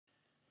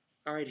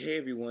Alright, hey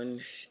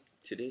everyone.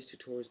 Today's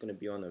tutorial is going to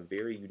be on a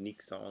very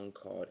unique song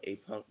called A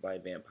Punk by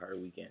Vampire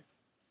Weekend.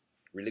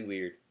 Really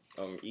weird.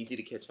 Easy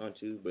to catch on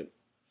to, but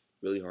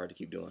really hard to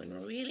keep doing.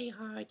 Really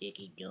hard to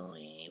keep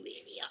doing.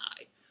 Really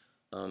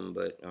hard.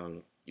 But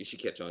you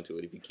should catch on to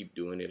it. If you keep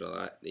doing it a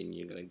lot, then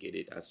you're going to get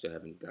it. I still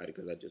haven't got it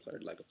because I just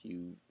learned like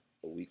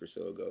a week or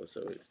so ago,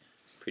 so it's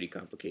pretty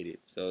complicated.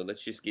 So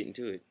let's just get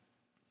into it.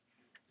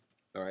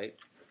 Alright.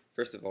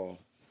 First of all,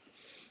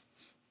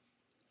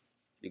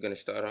 you're going to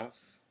start off,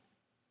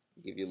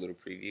 give you a little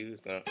preview.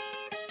 It's going to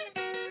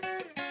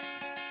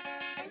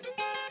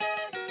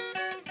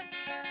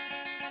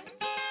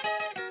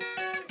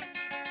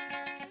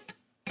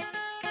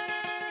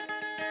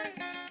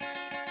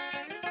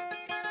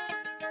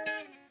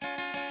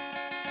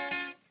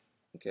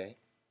Okay,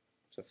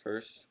 so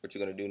first, what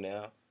you're going to do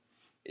now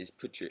is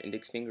put your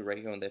index finger right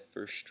here on that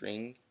first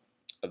string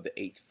of the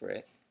 8th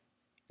fret.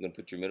 You're going to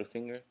put your middle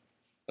finger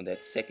on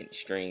that second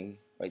string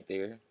right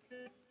there,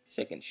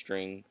 second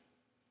string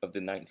of the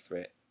 9th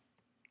fret.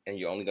 And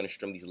you're only going to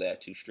strum these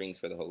last two strings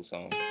for the whole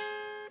song.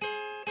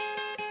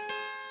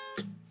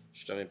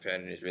 Strumming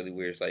pattern is really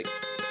weird. It's like,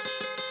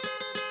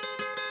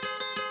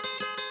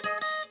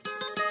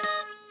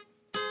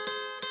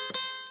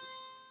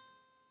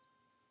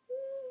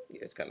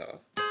 yeah, it's kind of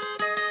off.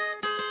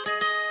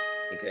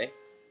 Okay,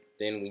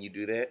 then when you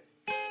do that,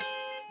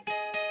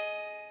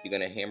 you're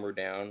going to hammer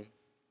down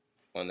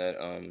on that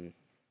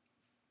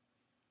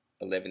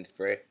 11th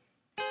fret.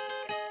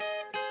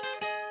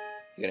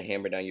 You're going to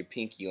hammer down your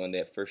pinky on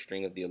that first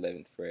string of the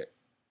 11th fret.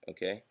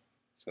 Okay,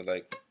 so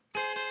like,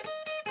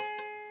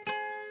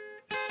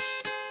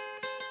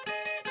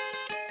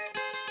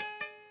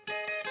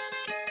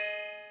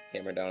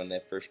 hammer down on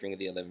that first string of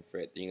the 11th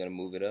fret. Then you're going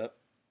to move it up.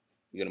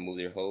 You're going to move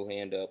your whole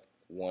hand up.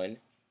 1,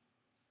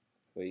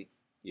 wait,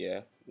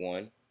 yeah,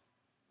 1,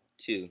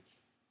 2.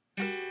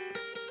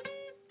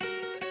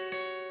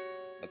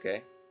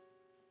 Okay?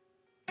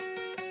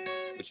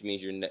 Which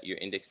means your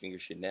index finger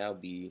should now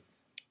be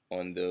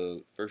on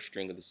the first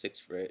string of the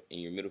 6th fret, and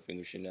your middle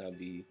finger should now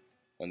be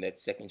on that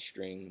second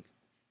string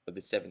of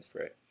the 7th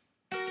fret.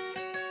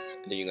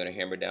 And then you're going to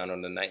hammer down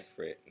on the 9th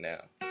fret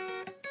now.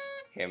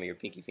 Hammer your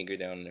pinky finger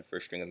down on the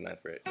first string of the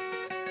 9th fret.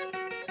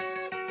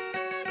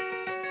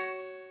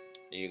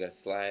 And you're going to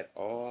slide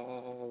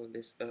all of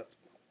this up.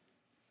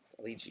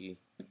 Golly gee.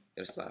 You're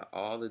going to slide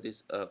all of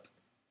this up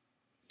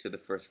to the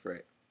 1st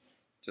fret.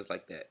 Just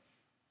like that.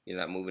 You're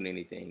not moving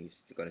anything.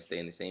 You're going to stay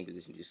in the same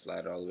position. Just slide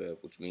it all the way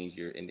up, which means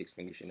your index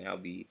finger should now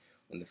be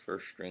on the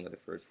first string of the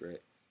 1st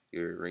fret.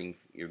 Your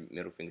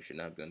middle finger should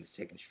now be on the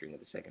second string of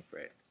the 2nd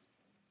fret.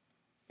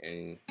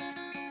 And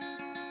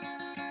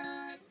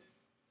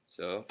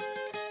so,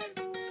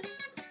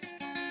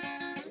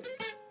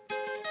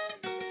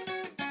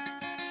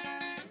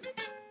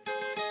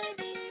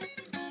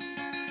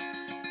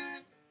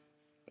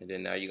 and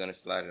then now you're going to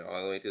slide it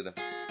all the way to the,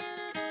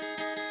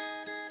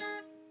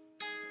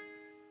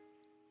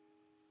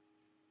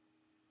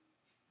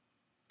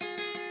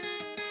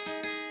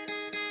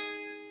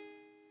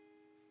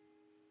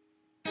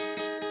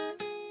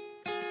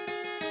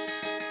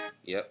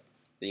 yep.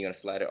 Then you're going to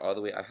slide it all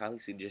the way. I highly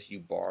suggest you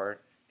bar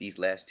these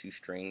last two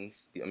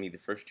strings, the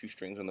first two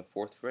strings on the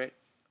 4th fret,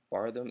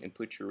 bar them and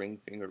put your ring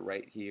finger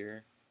right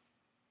here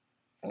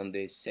on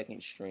the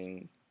second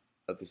string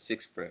of the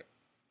 6th fret.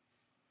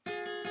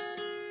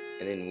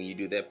 And then when you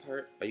do that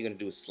part, all you're going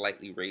to do is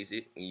slightly raise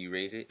it. When you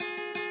raise it,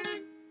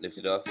 lift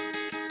it off, and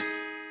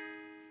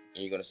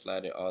you're going to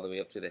slide it all the way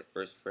up to that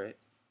 1st fret.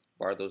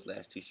 Bar those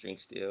last two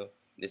strings still.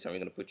 This time you're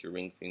going to put your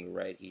ring finger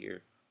right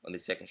here on the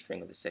second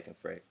string of the 2nd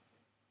fret.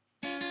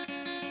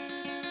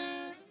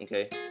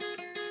 Okay?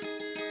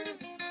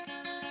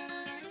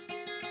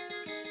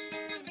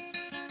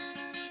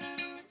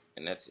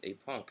 And that's A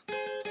Punk.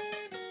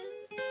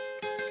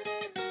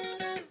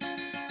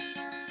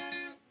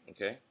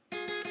 Okay?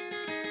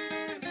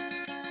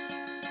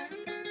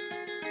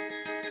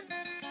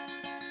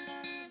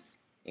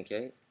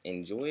 Okay?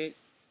 Enjoy it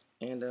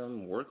and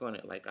work on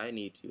it like I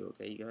need to.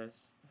 Okay, you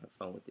guys? Have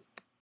fun with it.